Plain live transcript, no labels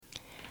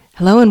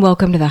Hello and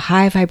welcome to the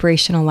High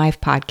Vibrational Life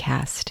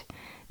podcast.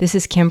 This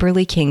is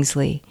Kimberly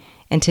Kingsley,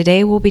 and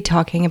today we'll be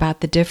talking about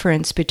the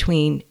difference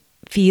between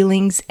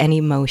feelings and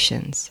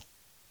emotions.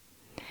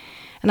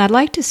 And I'd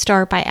like to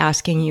start by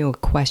asking you a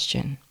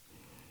question.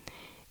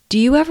 Do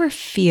you ever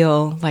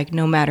feel like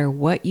no matter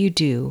what you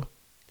do,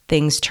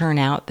 things turn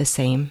out the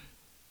same?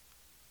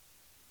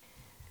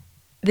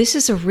 This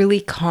is a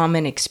really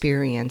common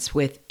experience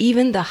with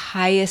even the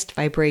highest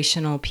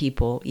vibrational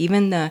people,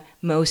 even the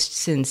most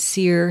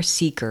sincere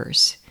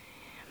seekers.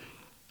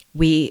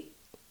 We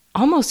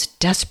almost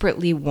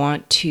desperately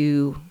want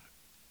to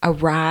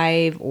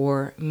arrive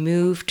or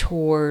move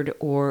toward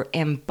or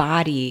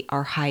embody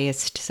our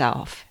highest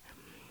self.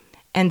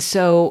 And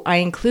so I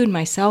include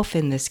myself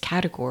in this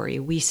category.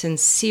 We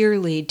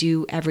sincerely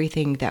do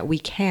everything that we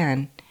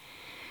can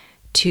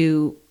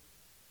to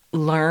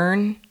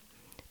learn,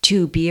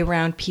 to be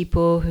around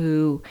people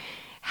who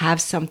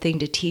have something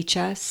to teach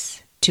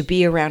us, to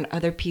be around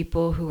other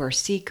people who are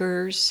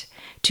seekers,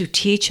 to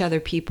teach other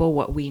people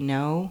what we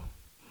know,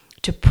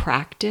 to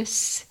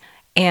practice.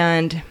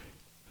 And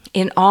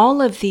in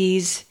all of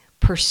these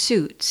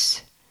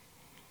pursuits,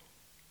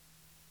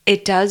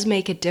 it does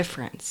make a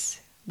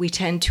difference. We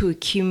tend to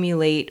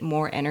accumulate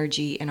more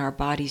energy in our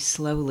bodies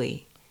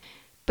slowly.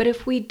 But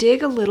if we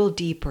dig a little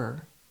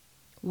deeper,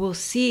 we'll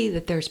see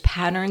that there's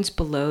patterns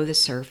below the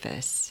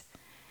surface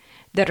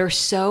that are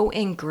so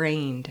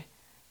ingrained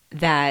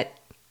that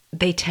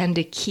they tend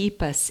to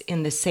keep us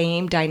in the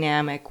same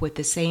dynamic with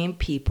the same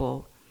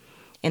people,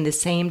 in the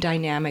same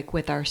dynamic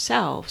with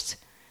ourselves,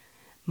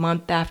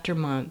 month after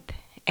month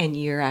and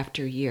year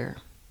after year.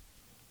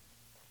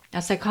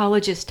 Now,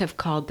 psychologists have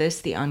called this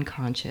the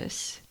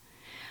unconscious.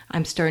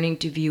 I'm starting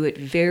to view it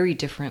very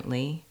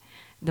differently.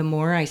 The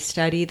more I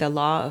study the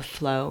law of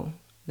flow,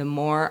 the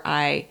more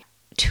I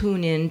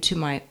tune into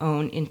my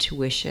own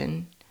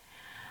intuition,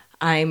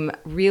 I'm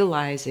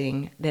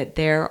realizing that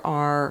there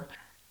are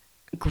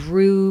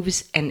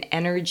grooves and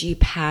energy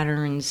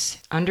patterns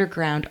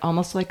underground,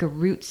 almost like a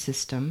root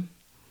system,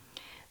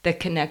 that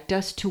connect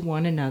us to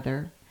one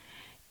another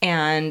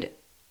and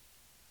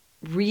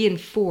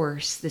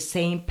reinforce the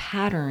same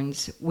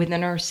patterns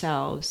within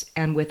ourselves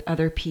and with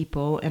other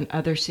people and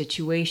other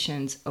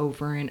situations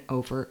over and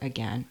over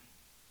again.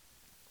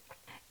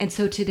 And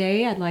so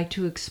today I'd like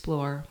to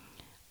explore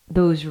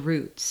those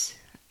roots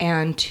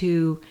and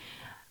to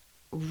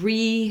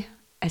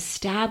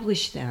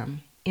re-establish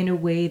them in a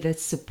way that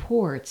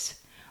supports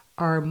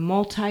our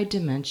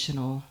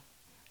multidimensional,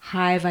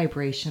 high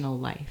vibrational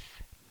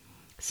life.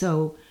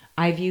 So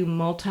I view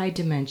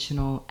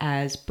multidimensional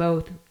as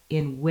both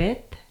in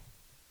width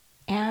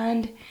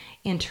and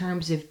in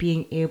terms of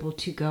being able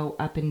to go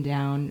up and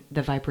down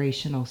the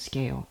vibrational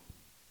scale.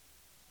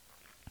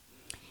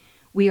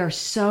 We are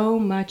so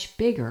much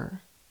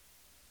bigger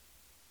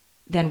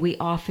than we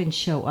often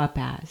show up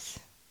as.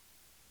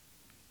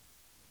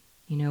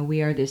 You know,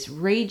 we are this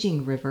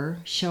raging river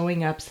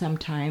showing up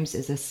sometimes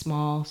as a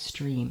small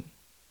stream.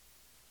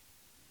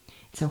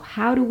 So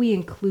how do we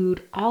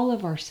include all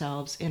of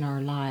ourselves in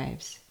our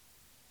lives?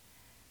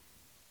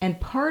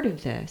 And part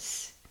of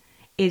this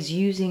is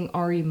using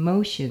our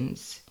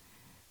emotions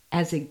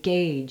as a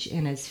gauge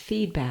and as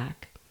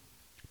feedback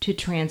to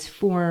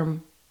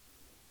transform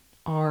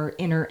our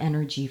inner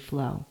energy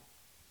flow.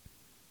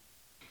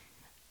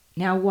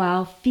 Now,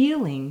 while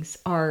feelings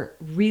are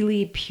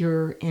really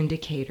pure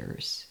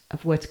indicators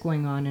of what's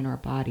going on in our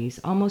bodies,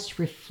 almost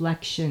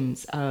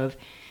reflections of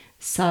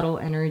subtle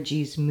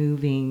energies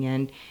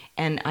moving,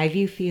 and I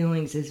view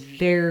feelings as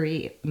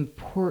very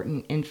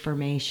important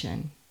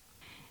information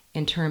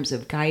in terms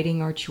of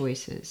guiding our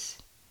choices.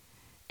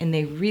 And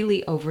they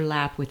really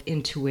overlap with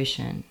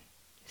intuition.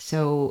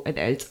 So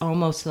it's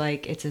almost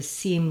like it's a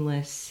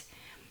seamless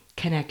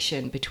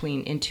connection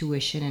between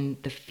intuition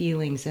and the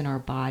feelings in our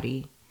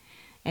body.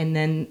 And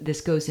then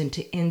this goes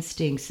into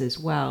instincts as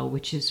well,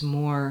 which is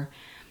more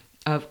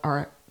of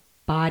our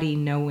body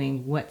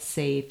knowing what's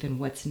safe and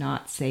what's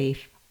not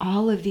safe.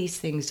 All of these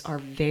things are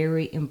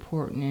very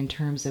important in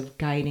terms of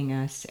guiding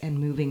us and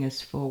moving us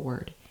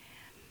forward.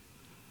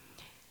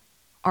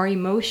 Our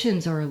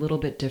emotions are a little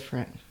bit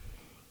different.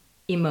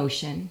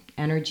 Emotion,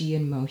 energy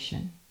in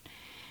motion,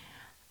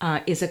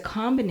 is a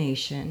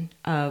combination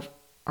of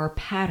our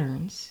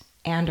patterns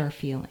and our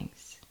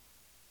feelings.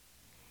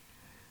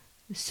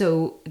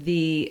 So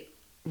the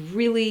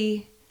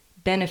really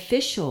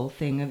beneficial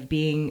thing of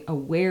being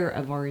aware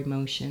of our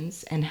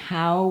emotions and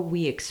how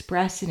we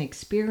express and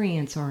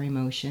experience our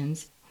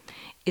emotions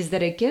is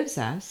that it gives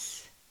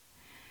us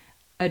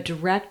a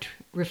direct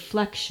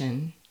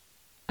reflection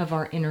of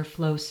our inner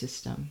flow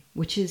system,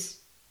 which is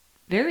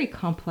very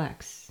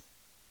complex,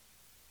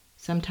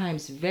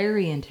 sometimes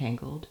very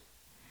entangled,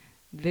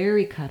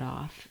 very cut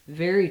off,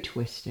 very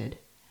twisted.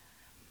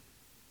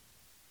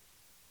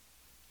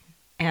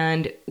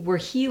 And we're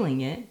healing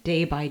it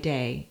day by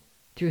day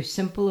through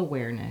simple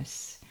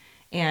awareness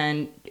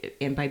and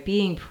by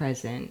being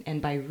present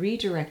and by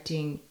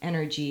redirecting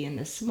energy in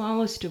the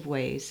smallest of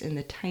ways, in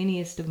the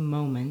tiniest of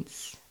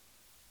moments.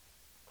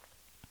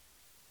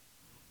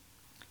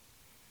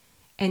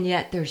 And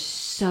yet there's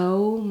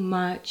so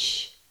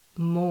much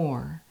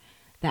more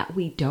that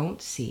we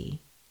don't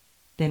see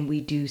than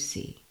we do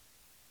see.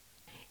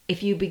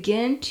 If you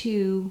begin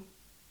to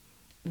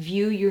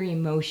view your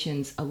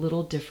emotions a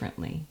little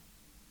differently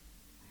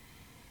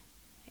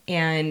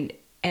and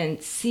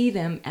see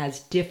them as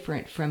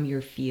different from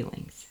your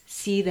feelings,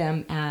 see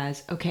them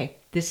as, okay,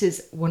 this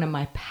is one of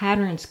my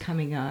patterns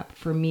coming up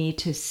for me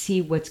to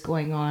see what's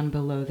going on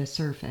below the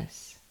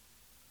surface.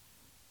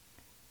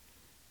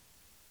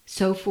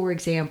 So, for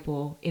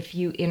example, if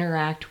you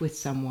interact with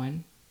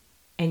someone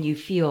and you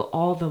feel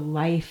all the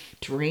life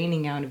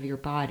draining out of your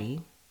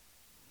body,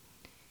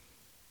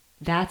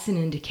 that's an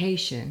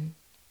indication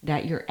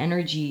that your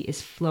energy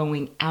is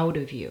flowing out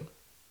of you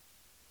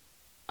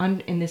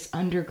in this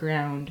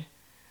underground,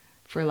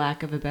 for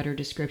lack of a better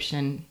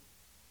description,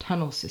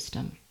 tunnel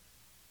system.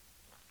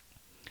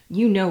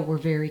 You know we're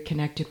very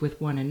connected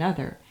with one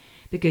another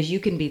because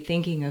you can be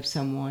thinking of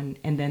someone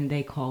and then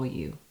they call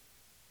you.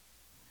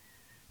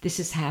 This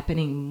is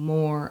happening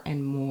more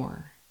and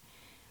more,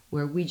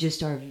 where we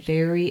just are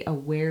very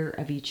aware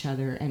of each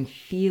other and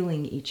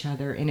feeling each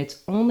other, and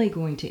it's only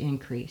going to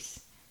increase.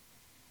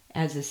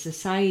 As a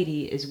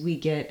society, as we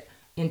get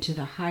into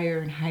the higher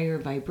and higher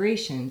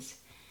vibrations,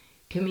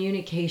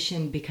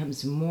 communication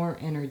becomes more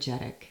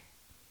energetic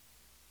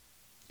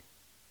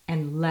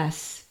and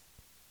less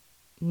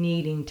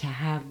needing to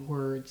have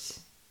words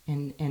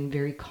and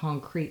very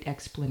concrete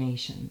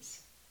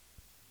explanations.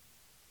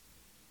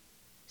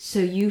 So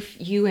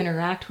you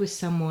interact with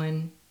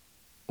someone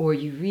or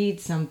you read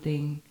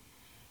something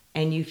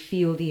and you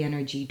feel the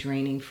energy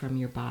draining from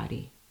your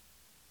body.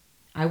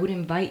 I would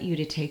invite you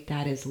to take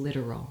that as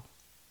literal.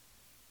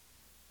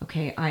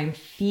 Okay, I'm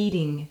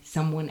feeding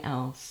someone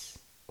else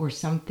or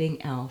something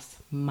else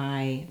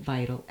my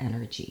vital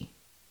energy.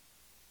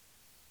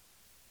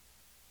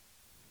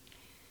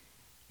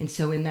 And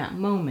so in that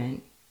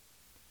moment,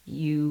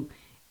 you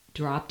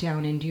drop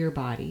down into your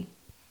body,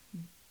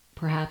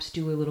 perhaps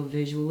do a little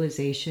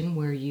visualization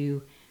where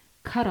you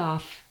cut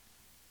off,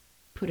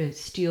 put a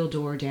steel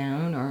door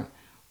down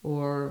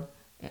or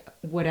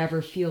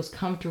whatever feels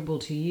comfortable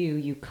to you,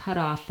 you cut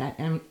off that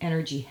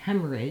energy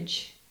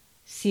hemorrhage,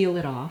 seal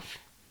it off,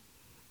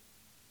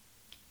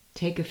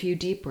 take a few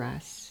deep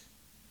breaths,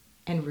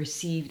 and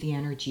receive the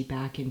energy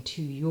back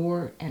into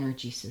your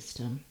energy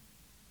system,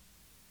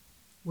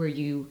 where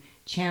you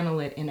channel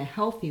it in a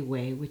healthy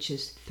way, which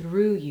is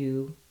through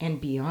you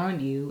and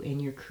beyond you in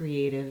your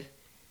creative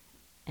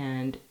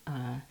and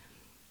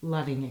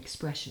loving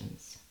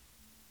expressions,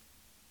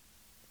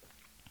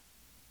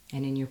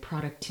 and in your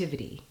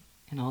productivity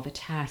and all the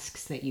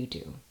tasks that you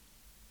do.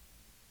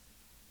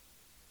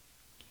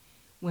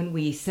 When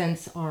we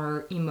sense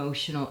our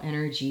emotional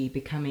energy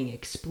becoming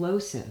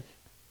explosive,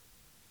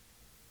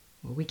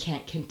 or we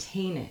can't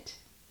contain it,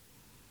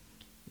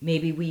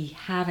 maybe we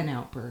have an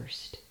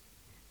outburst,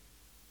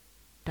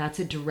 that's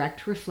a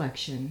direct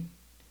reflection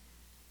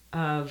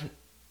of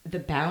the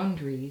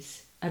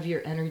boundaries of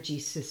your energy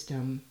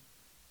system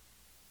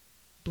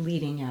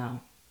bleeding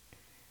out,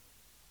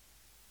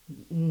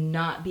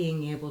 not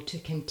being able to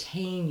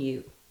contain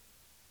you,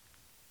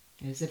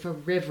 as if a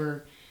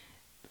river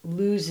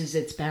loses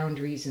its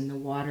boundaries and the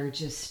water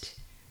just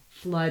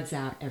floods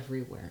out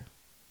everywhere.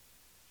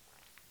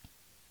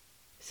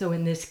 So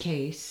in this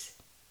case,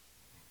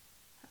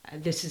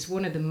 this is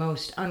one of the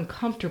most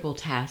uncomfortable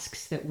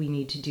tasks that we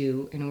need to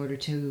do in order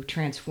to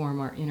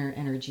transform our inner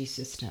energy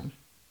system,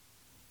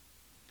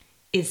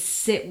 is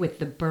sit with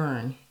the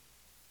burn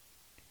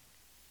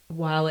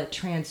while it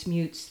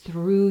transmutes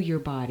through your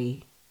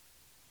body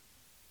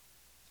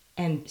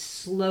and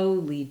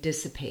slowly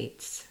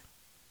dissipates.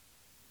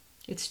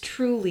 It's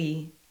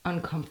truly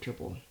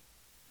uncomfortable.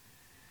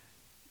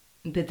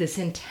 But this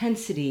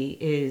intensity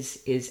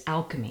is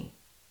alchemy.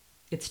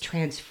 It's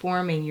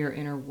transforming your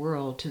inner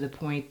world to the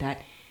point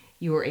that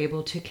you are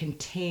able to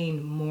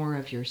contain more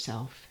of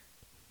yourself.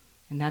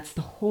 And that's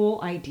the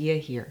whole idea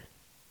here.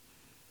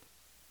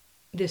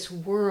 This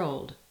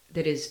world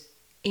that is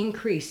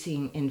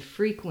increasing in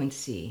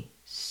frequency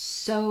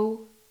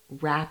so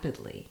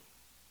rapidly,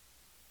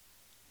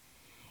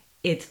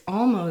 it's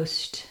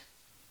almost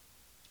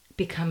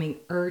becoming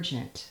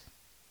urgent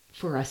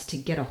for us to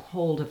get a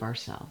hold of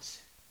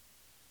ourselves,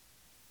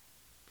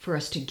 for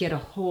us to get a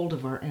hold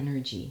of our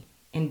energy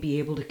and be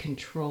able to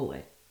control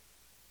it.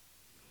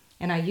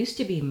 And I used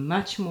to be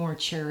much more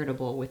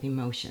charitable with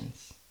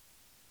emotions.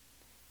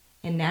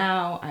 And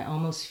now I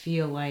almost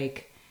feel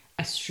like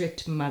a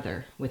strict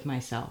mother with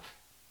myself.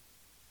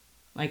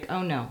 Like,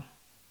 oh no,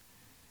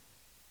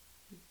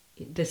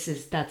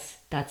 that's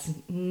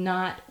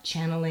not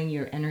channeling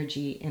your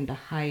energy in the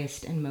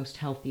highest and most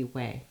healthy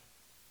way.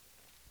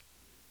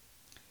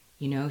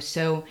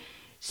 So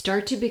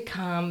start to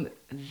become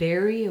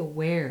very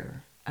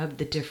aware of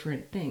the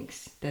different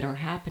things that are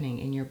happening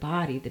in your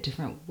body, the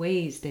different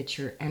ways that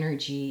your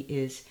energy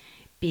is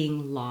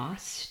being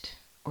lost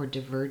or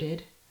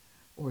diverted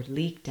or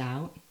leaked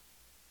out.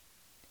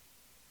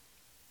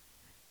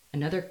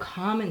 Another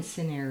common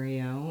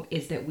scenario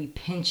is that we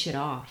pinch it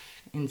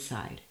off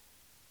inside.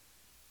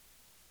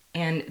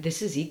 And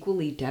this is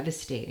equally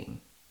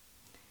devastating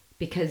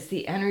because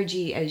the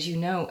energy, as you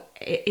know,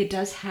 it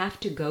does have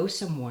to go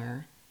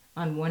somewhere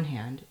on one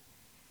hand.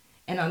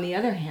 And on the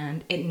other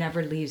hand, it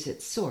never leaves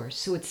its source.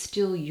 So it's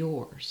still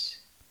yours.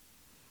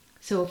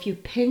 So if you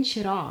pinch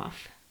it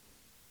off,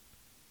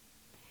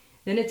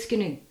 then it's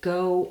going to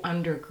go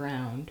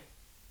underground.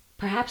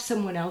 Perhaps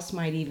someone else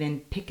might even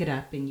pick it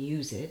up and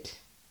use it,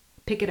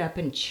 pick it up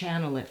and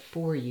channel it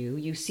for you.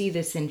 You see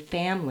this in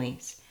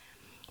families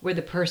where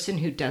the person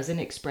who doesn't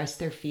express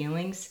their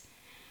feelings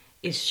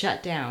is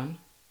shut down,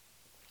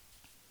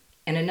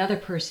 and another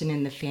person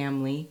in the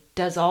family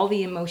does all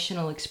the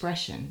emotional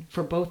expression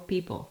for both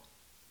people.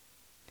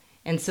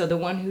 And so the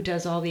one who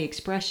does all the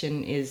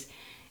expression is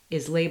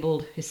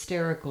labeled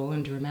hysterical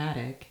and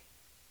dramatic.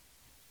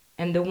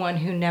 And the one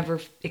who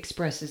never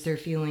expresses their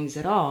feelings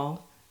at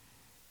all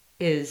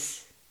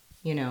is,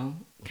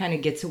 kind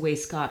of gets away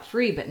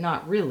scot-free, but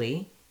not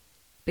really,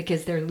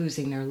 because they're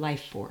losing their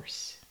life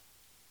force.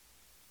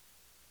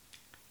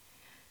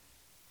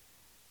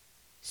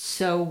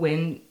 So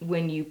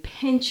when you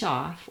pinch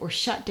off or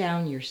shut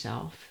down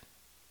yourself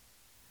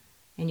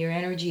and your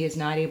energy is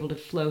not able to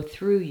flow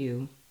through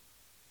you,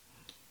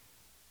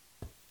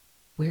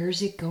 where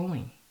is it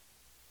going?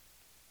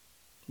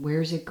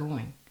 Where is it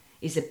going?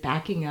 Is it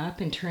backing up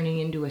and turning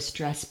into a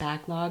stress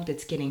backlog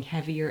that's getting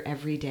heavier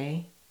every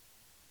day?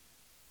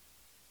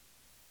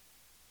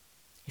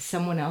 Is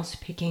someone else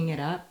picking it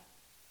up?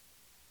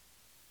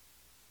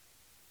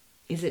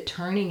 Is it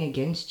turning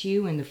against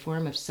you in the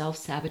form of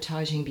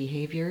self-sabotaging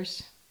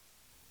behaviors?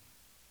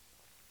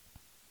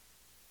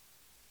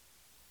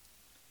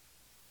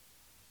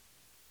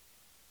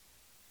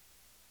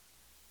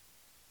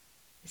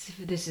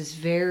 This is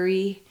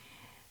very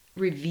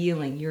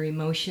revealing. Your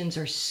emotions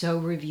are so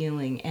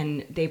revealing,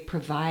 and they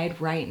provide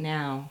right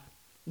now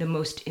the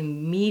most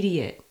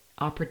immediate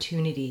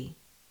opportunity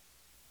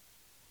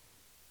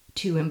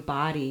to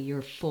embody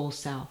your full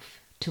self,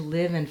 to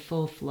live in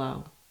full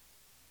flow,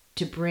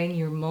 to bring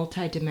your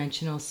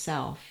multidimensional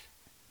self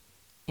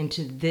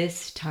into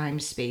this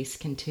time-space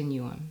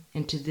continuum,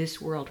 into this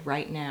world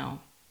right now,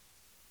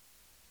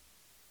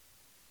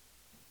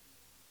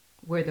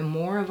 where the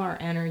more of our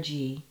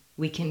energy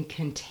we can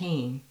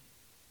contain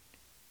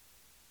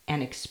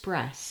and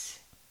express,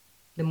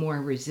 the more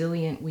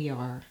resilient we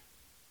are,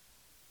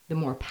 the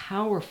more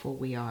powerful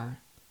we are,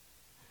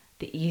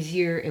 the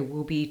easier it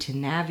will be to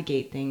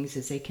navigate things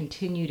as they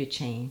continue to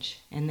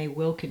change, and they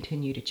will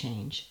continue to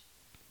change.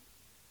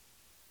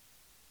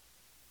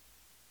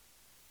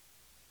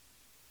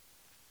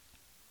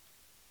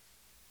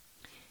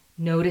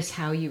 Notice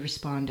how you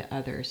respond to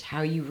others,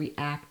 how you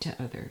react to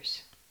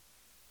others.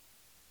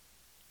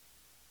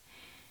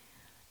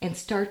 And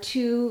start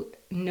to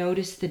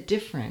notice the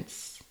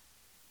difference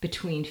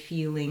between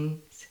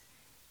feelings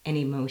and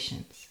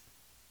emotions.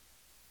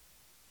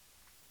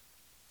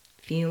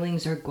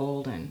 Feelings are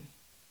golden.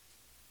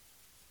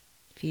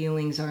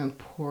 Feelings are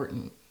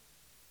important.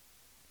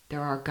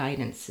 They're our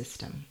guidance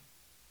system.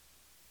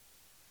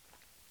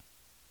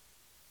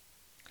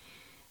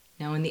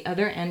 Now, on the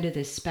other end of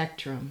this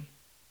spectrum,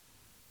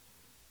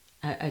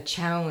 a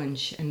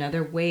challenge,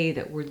 another way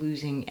that we're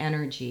losing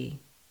energy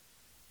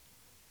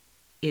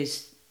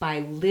is by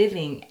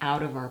living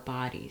out of our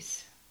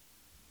bodies.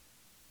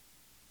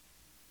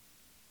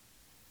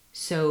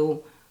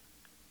 So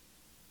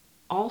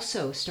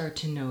also start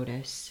to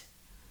notice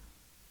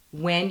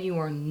when you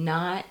are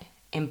not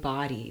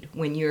embodied,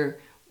 when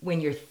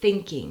you're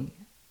thinking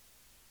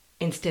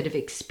instead of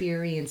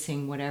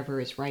experiencing whatever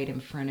is right in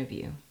front of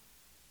you.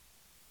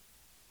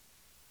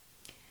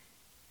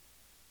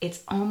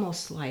 It's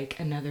almost like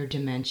another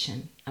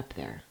dimension up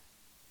there.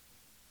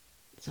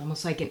 It's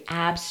almost like an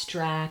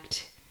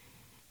abstract,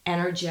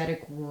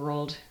 energetic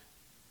world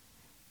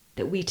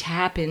that we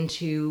tap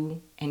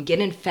into and get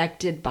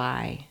infected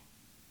by.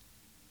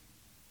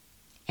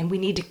 And we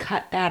need to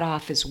cut that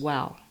off as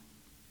well.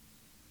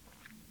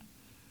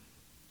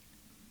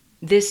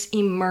 This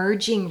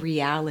emerging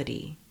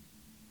reality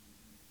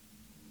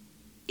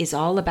is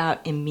all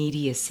about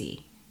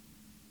immediacy.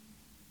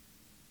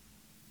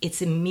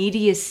 It's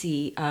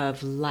immediacy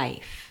of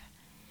life.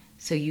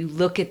 So you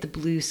look at the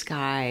blue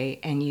sky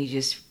and you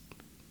just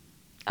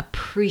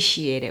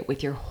appreciate it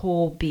with your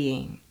whole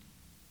being.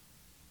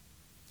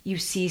 You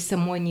see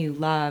someone you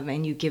love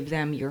and you give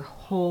them your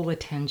whole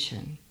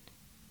attention.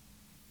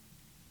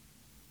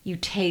 You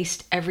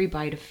taste every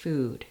bite of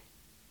food.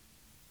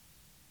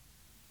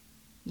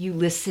 You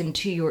listen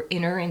to your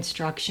inner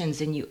instructions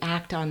and you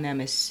act on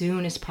them as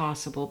soon as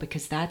possible,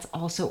 because that's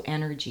also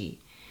energy.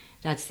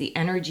 That's the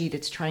energy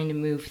that's trying to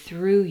move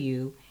through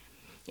you.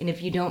 And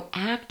if you don't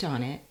act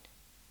on it,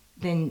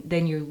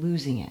 then you're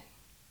losing it.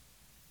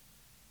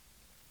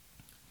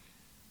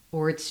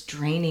 Or it's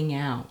draining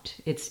out.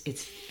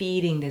 It's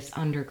feeding this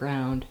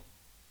underground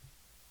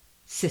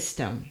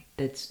system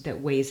that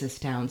weighs us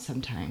down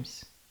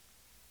sometimes.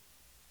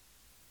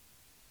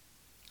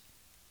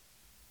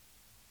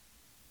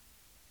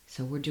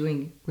 So we're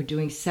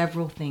doing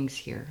several things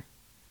here.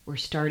 We're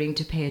starting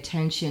to pay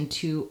attention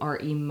to our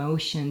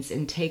emotions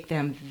and take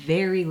them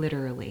very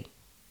literally.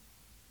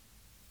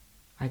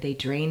 Are they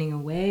draining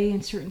away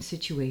in certain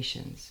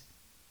situations?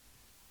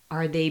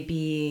 Are they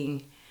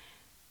being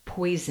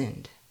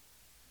poisoned?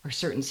 Are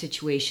certain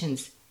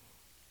situations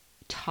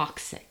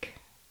toxic?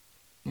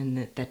 And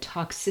the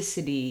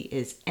toxicity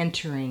is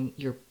entering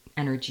your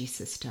energy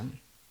system.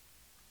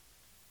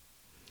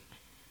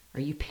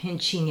 Are you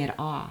pinching it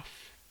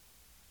off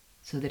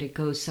so that it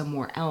goes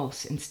somewhere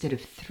else instead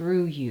of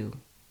through you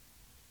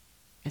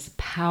as a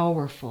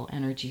powerful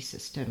energy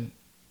system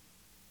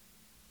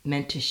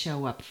meant to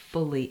show up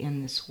fully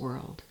in this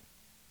world?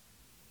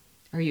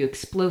 Are you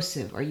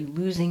explosive? Are you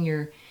losing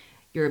your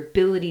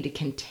ability to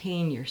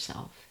contain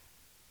yourself?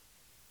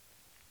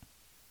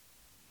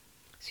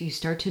 So you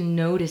start to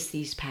notice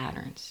these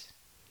patterns.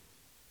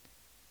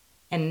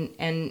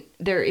 And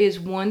there is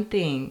one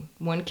thing,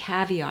 one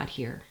caveat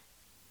here,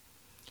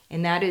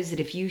 and that is that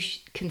if you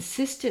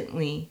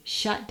consistently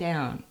shut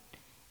down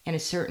in a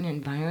certain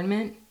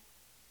environment,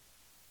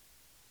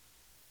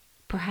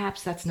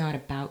 perhaps that's not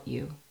about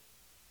you.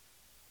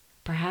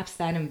 Perhaps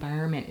that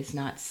environment is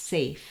not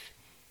safe,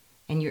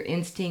 and your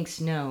instincts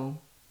know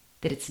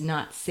that it's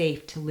not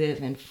safe to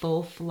live in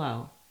full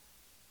flow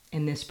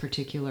in this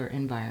particular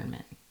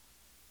environment.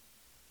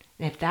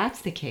 And if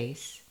that's the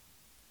case,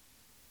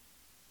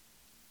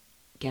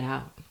 get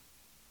out.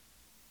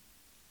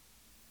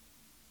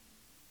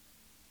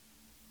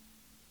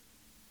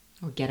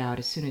 Or get out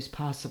as soon as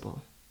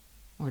possible,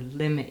 or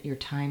limit your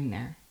time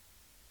there.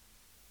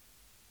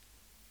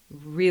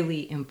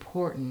 Really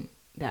important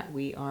that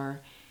we are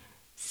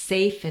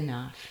safe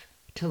enough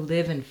to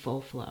live in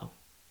full flow.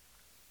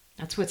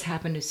 That's what's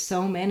happened to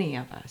so many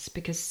of us,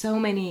 because so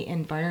many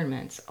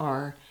environments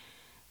are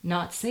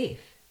not safe.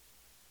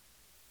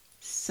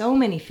 So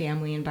many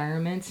family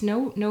environments,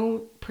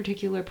 no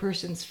particular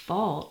person's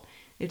fault.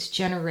 It's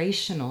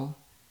generational.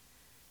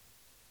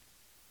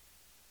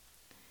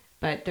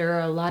 But there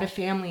are a lot of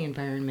family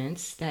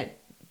environments that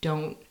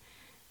don't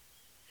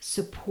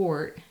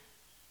support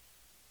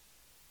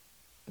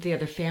the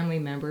other family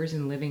members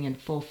in living in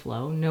full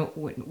flow,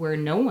 where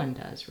no one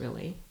does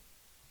really.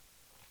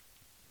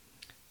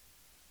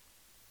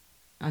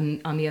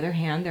 On the other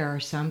hand, there are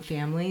some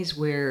families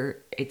where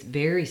it's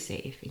very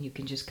safe and you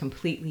can just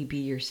completely be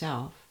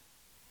yourself.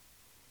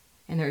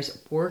 And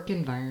there's work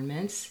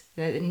environments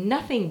that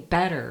nothing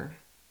better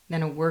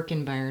than a work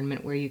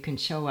environment where you can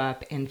show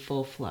up in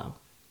full flow.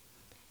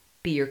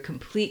 Be your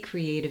complete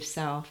creative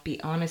self,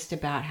 be honest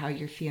about how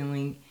you're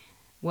feeling,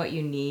 what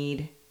you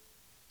need,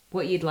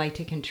 what you'd like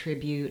to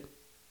contribute.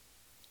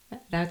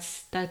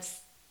 That's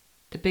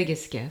the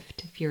biggest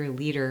gift. If you're a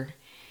leader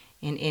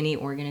in any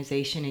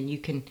organization and you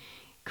can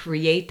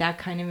create that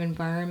kind of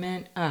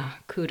environment,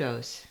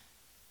 kudos.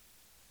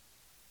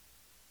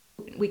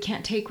 We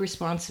can't take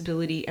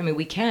responsibility. I mean,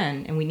 we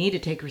can, and we need to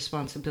take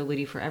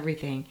responsibility for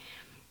everything.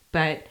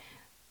 But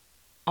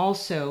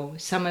also,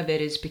 some of it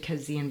is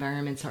because the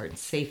environments aren't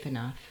safe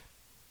enough.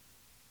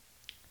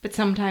 But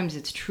sometimes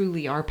it's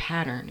truly our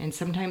pattern, and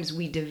sometimes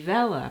we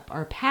develop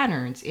our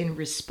patterns in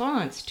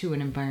response to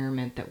an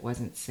environment that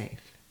wasn't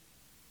safe.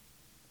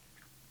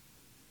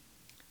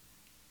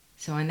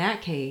 So in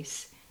that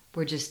case,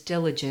 we're just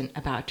diligent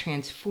about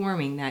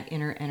transforming that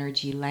inner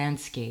energy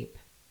landscape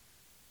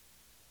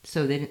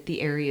so that the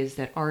areas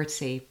that are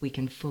safe, we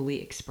can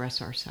fully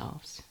express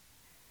ourselves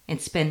and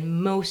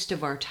spend most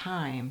of our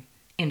time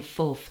in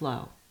full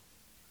flow.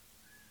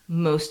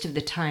 Most of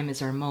the time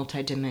is our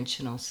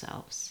multidimensional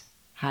selves,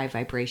 high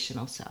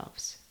vibrational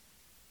selves.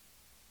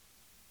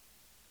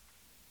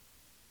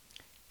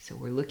 So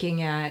we're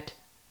looking at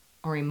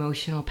our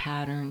emotional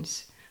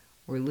patterns.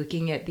 We're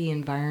looking at the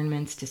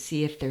environments to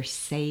see if they're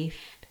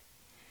safe.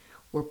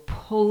 We're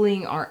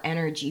pulling our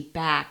energy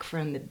back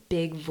from the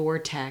big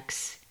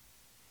vortex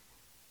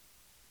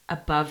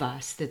above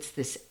us that's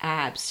this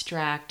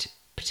abstract,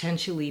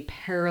 potentially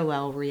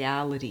parallel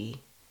reality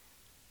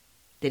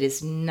that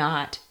is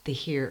not the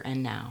here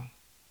and now.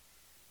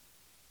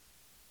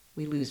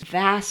 We lose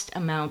vast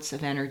amounts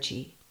of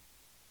energy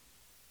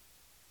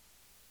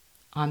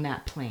on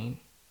that plane.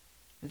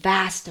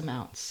 Vast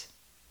amounts.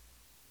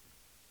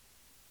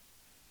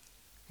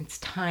 It's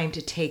time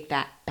to take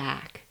that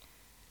back.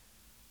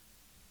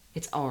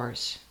 It's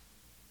ours.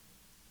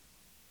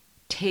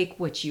 Take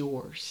what's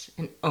yours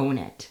and own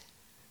it.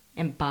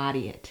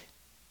 Embody it.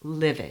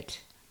 Live it.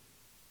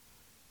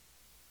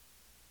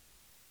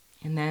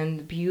 And then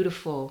the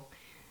beautiful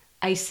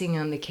icing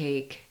on the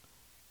cake,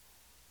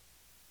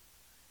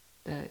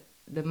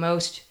 the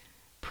most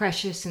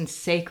precious and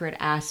sacred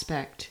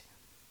aspect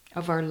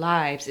of our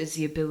lives is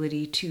the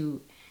ability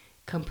to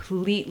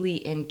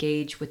completely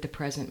engage with the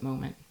present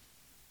moment.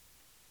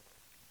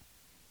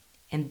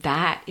 And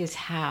that is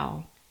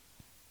how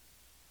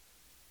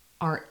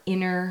our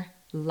inner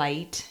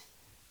light,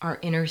 our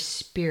inner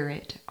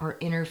spirit, our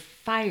inner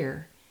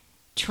fire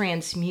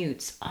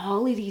transmutes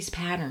all of these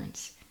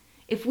patterns.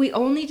 If we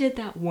only did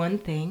that one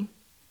thing,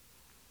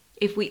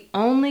 if we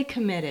only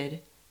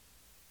committed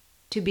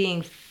to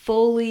being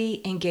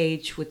fully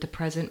engaged with the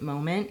present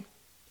moment,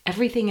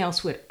 everything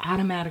else would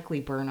automatically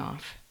burn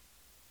off.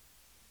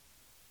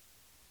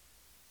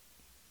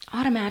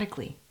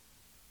 Automatically.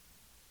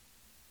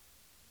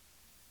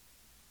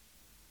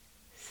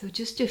 So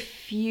just a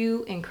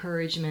few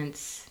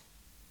encouragements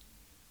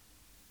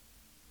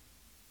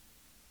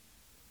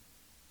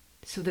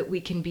so that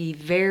we can be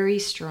very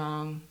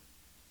strong,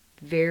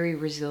 very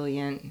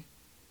resilient,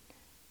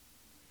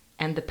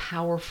 and the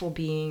powerful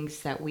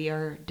beings that we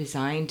are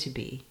designed to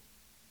be.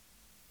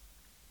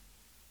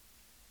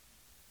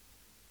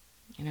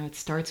 You know, it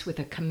starts with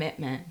a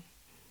commitment.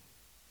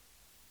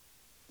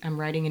 I'm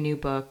writing a new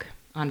book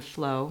on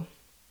flow.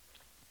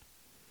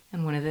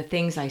 And one of the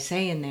things I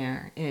say in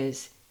there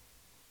is,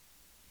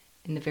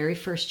 in the very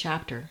first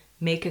chapter,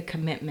 make a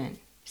commitment.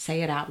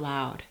 Say it out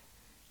loud.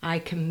 I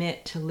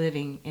commit to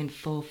living in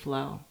full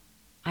flow.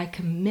 I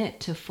commit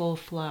to full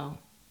flow.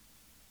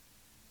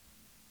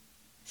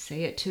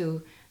 Say it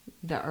to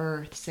the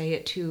earth. Say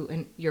it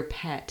to your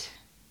pet.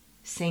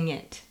 Sing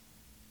it.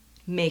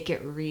 Make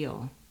it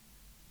real.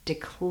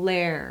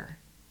 Declare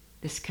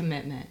this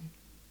commitment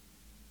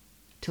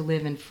to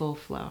live in full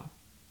flow.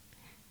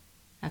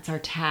 That's our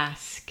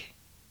task.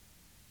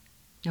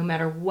 No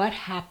matter what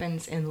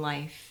happens in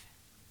life,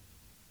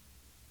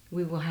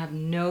 we will have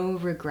no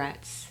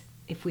regrets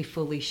if we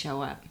fully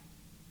show up.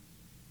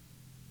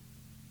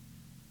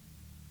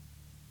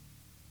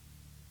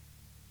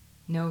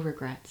 No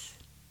regrets.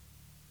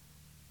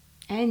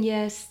 And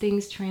yes,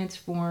 things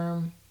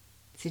transform,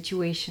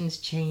 situations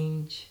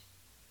change.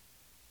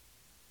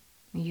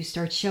 You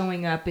start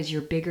showing up as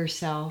your bigger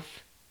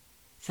self.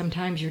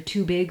 Sometimes you're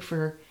too big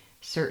for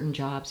certain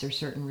jobs or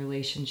certain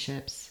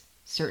relationships,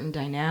 certain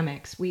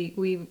dynamics.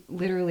 We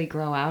literally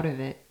grow out of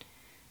it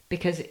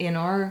because in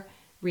our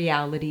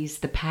realities,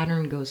 the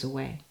pattern goes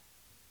away.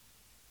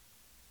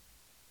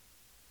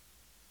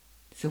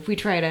 So if we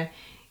try to,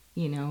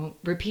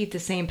 repeat the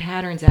same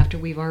patterns after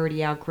we've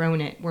already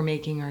outgrown it, we're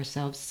making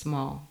ourselves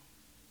small.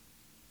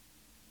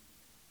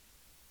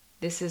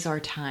 This is our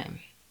time.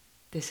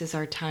 This is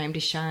our time to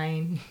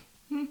shine.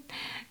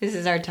 This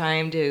is our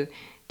time to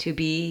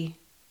be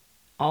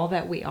all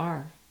that we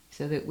are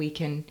so that we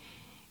can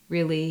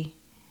really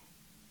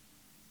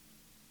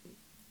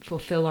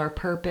fulfill our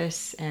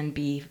purpose and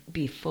be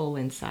full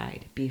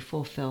inside, be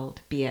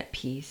fulfilled, be at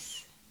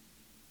peace,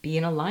 be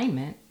in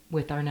alignment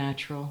with our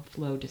natural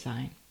flow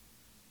design.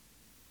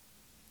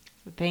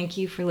 So thank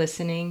you for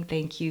listening.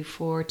 Thank you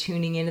for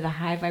tuning into the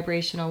High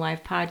Vibrational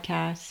Life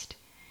podcast.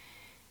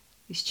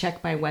 Please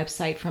check my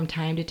website from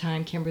time to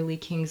time,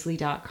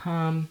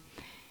 KimberlyKingsley.com.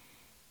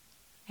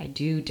 I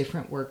do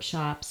different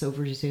workshops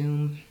over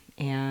Zoom,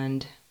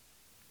 and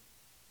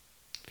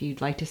if you'd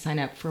like to sign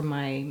up for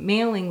my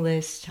mailing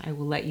list, I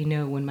will let you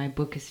know when my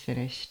book is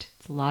finished.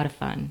 It's a lot of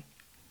fun.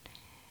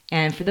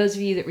 And for those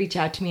of you that reach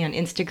out to me on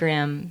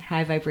Instagram,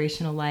 High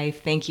Vibrational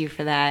Life, thank you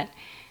for that.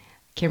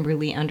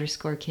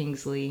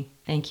 Kimberly_Kingsley.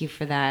 Thank you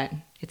for that.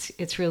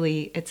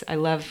 I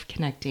love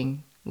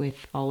connecting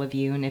with all of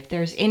you. And if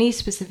there's any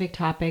specific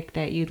topic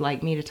that you'd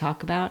like me to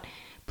talk about,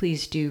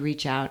 please do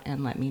reach out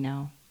and let me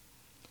know.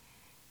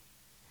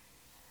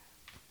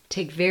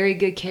 Take very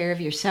good care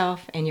of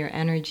yourself and your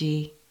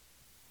energy.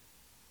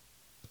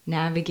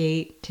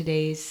 Navigate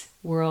today's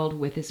world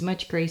with as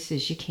much grace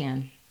as you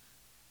can.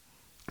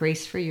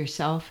 Grace for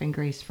yourself and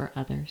grace for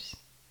others.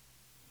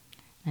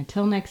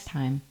 Until next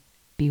time,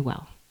 be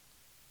well.